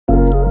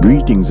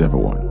Greetings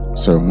everyone,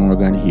 Sir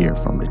Morgan here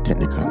from the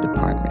technical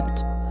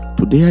department.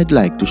 Today I'd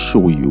like to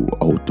show you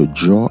how to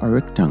draw a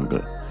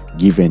rectangle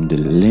given the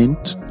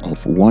length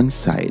of one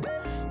side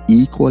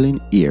equal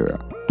in area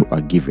to a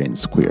given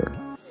square.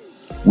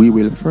 We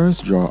will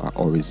first draw a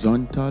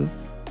horizontal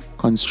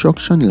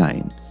construction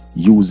line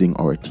using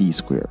our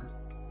T-square.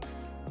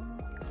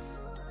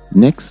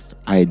 Next,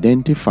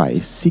 identify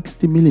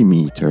 60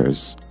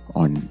 millimeters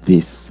on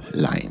this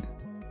line.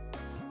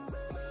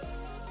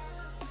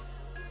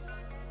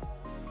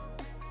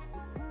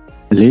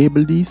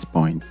 Label these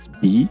points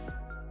B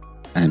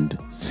and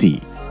C.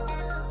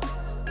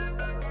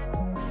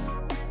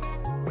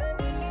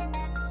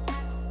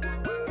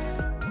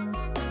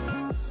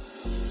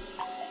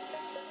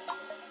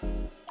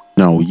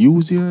 Now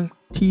use your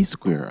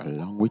T-square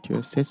along with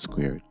your set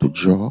square to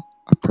draw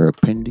a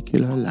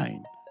perpendicular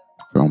line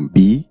from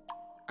B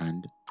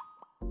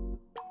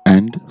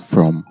and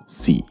from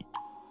C.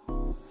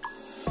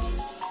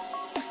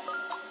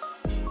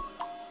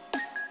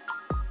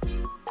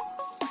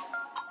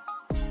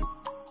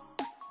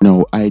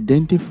 Now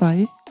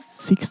identify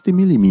 60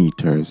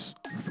 millimeters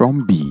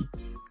from B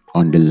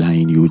on the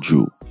line you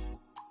drew.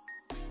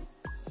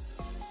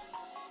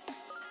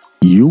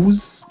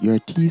 Use your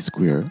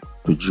T-square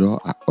to draw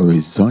a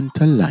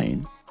horizontal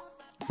line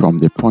from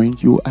the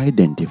point you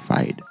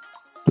identified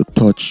to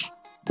touch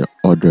the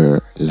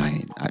other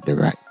line at the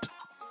right.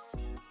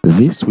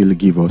 This will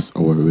give us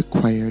our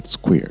required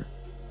square.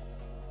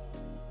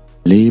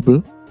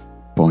 Label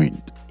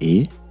point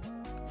A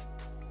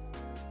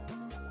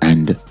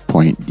and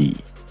point D.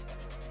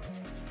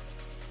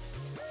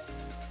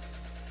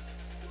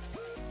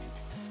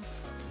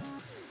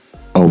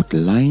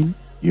 Outline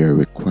your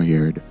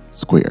required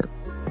square.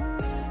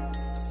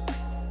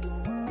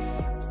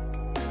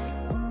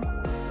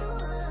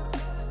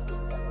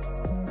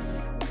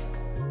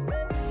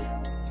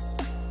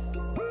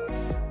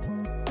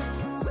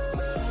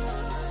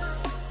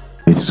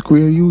 The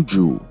square you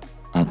drew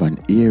have an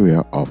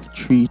area of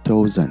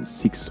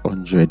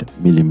 3,600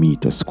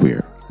 millimeter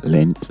square,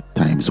 length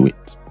times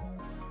width.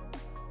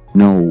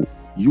 Now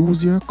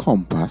use your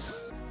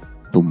compass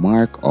to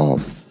mark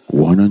off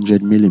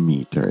 100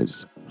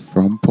 millimeters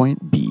from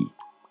point B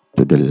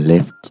to the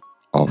left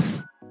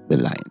of the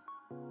line.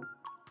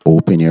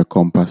 Open your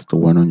compass to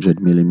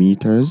 100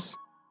 millimeters,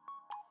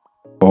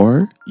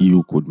 or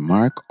you could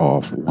mark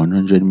off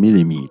 100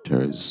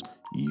 millimeters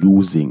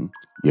using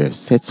your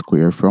set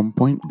square from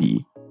point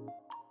B.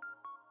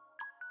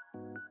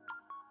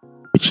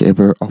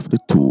 Whichever of the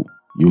two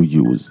you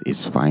use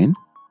is fine.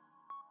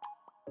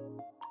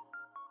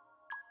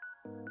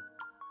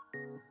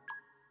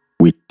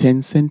 With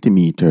 10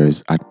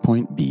 centimeters at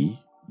point B,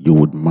 you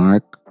would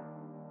mark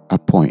a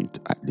point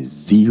at the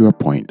 0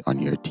 point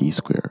on your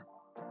T-square.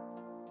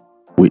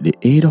 With the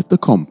aid of the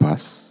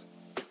compass,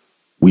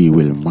 we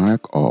will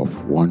mark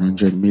off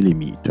 100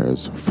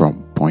 millimeters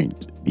from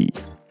point B.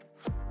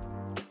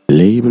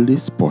 Label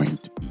this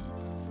point E.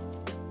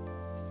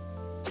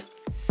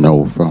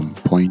 Now from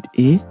point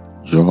A,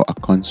 draw a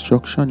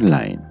construction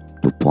line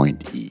to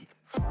point E.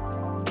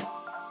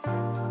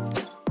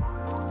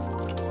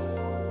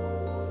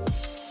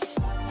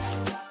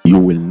 You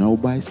will now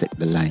bisect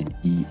the line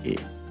EA.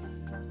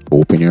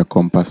 Open your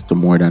compass to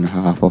more than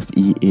half of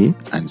EA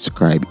and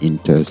scribe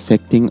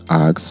intersecting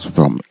arcs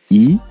from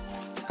E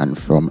and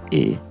from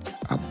A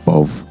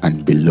above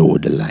and below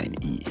the line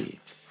EA.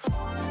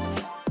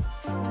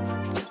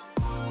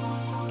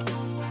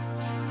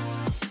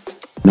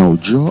 Now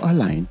draw a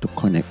line to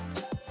connect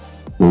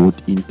both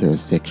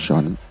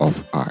intersection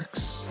of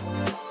arcs.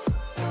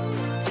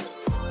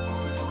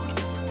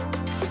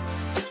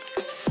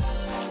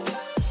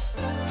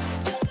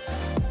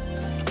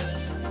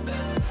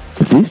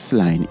 This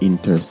line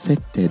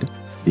intersected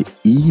the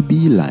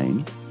EB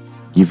line,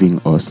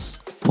 giving us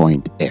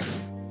point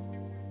F.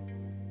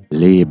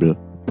 Label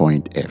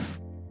point F.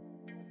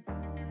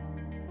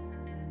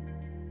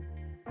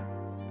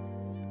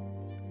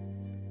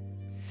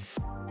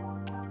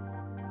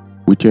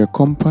 With your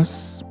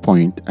compass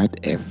point at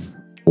F,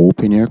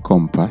 open your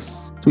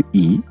compass to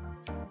E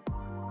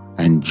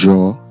and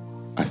draw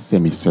a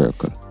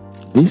semicircle.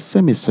 This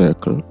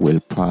semicircle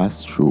will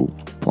pass through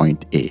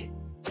point A.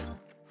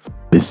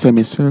 The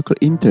semicircle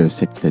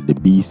intersected the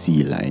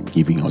BC line,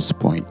 giving us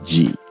point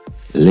G.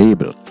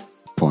 Label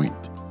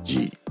point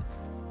G.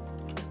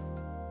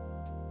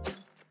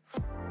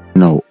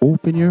 Now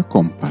open your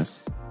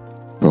compass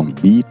from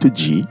B to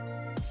G,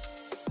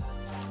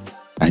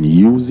 and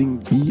using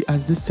B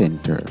as the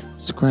center,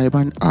 scribe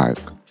an arc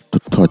to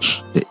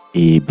touch the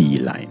AB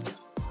line.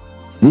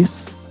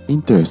 This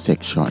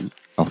intersection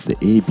of the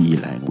AB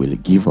line will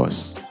give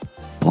us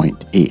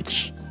point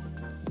H.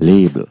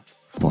 Label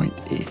point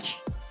H.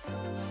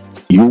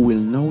 You will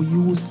now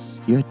use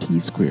your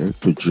T-square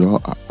to draw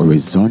a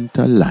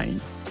horizontal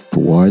line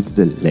towards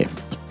the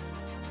left.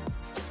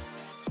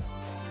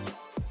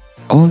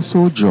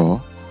 Also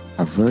draw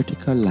a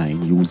vertical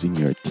line using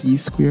your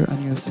T-square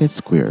and your set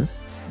square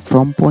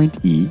from point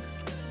E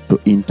to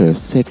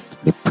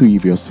intersect the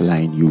previous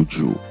line you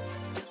drew.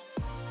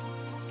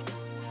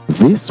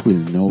 This will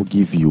now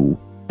give you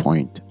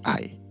point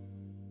I.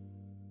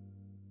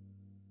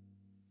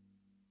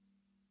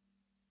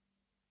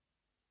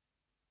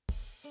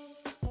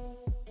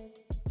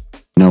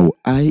 Now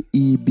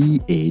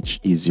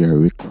IEBH is your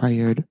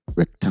required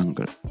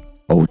rectangle.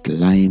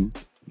 Outline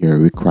your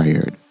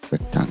required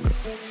rectangle.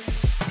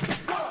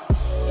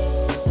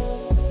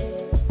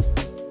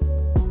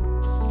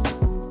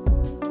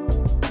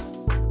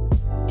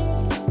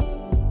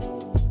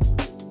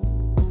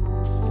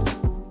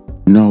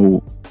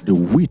 Now the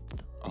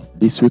width of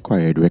this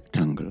required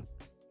rectangle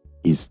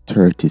is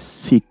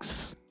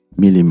 36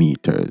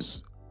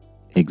 millimeters.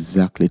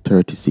 Exactly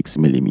 36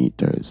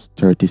 millimeters.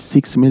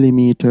 36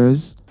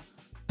 millimeters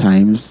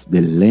times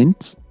the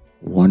length,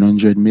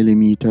 100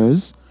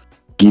 millimeters,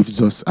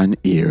 gives us an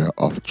area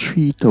of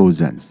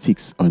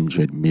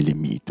 3,600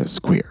 millimeters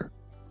square.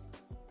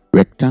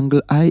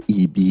 Rectangle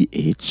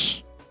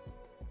IEBH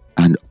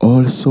and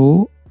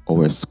also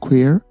our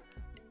square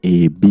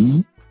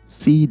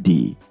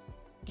ABCD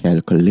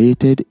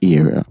calculated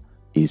area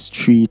is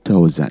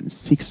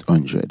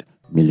 3,600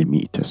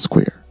 millimeters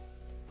square.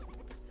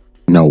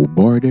 Now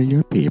border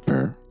your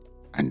paper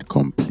and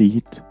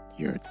complete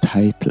your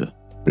title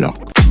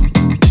block.